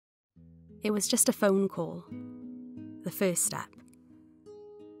It was just a phone call, the first step.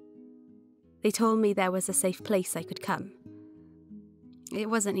 They told me there was a safe place I could come. It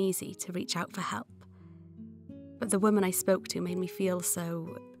wasn't easy to reach out for help, but the woman I spoke to made me feel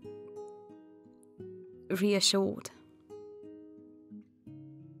so reassured.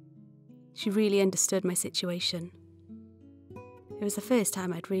 She really understood my situation. It was the first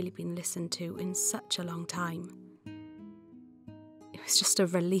time I'd really been listened to in such a long time. It was just a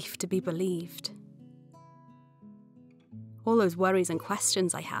relief to be believed. All those worries and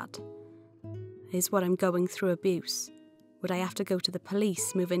questions I had. Is what I'm going through abuse? Would I have to go to the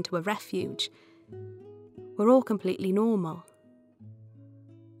police, move into a refuge? Were all completely normal.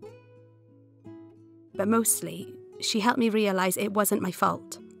 But mostly, she helped me realise it wasn't my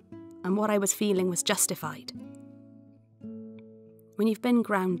fault, and what I was feeling was justified. When you've been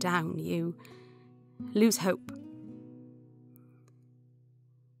ground down, you lose hope.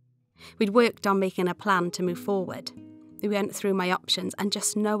 We'd worked on making a plan to move forward. We went through my options, and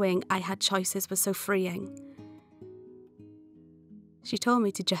just knowing I had choices was so freeing. She told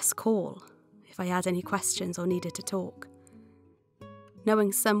me to just call if I had any questions or needed to talk.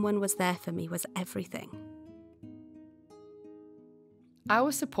 Knowing someone was there for me was everything.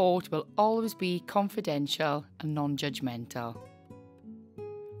 Our support will always be confidential and non-judgmental.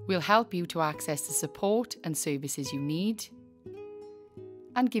 We'll help you to access the support and services you need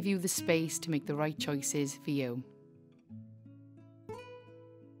and give you the space to make the right choices for you.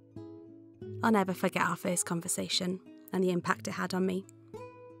 I'll never forget our first conversation and the impact it had on me.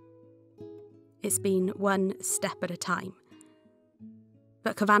 It's been one step at a time,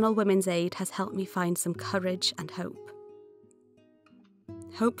 but Cyfannol Women's Aid has helped me find some courage and hope.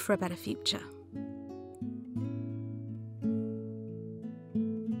 Hope for a better future.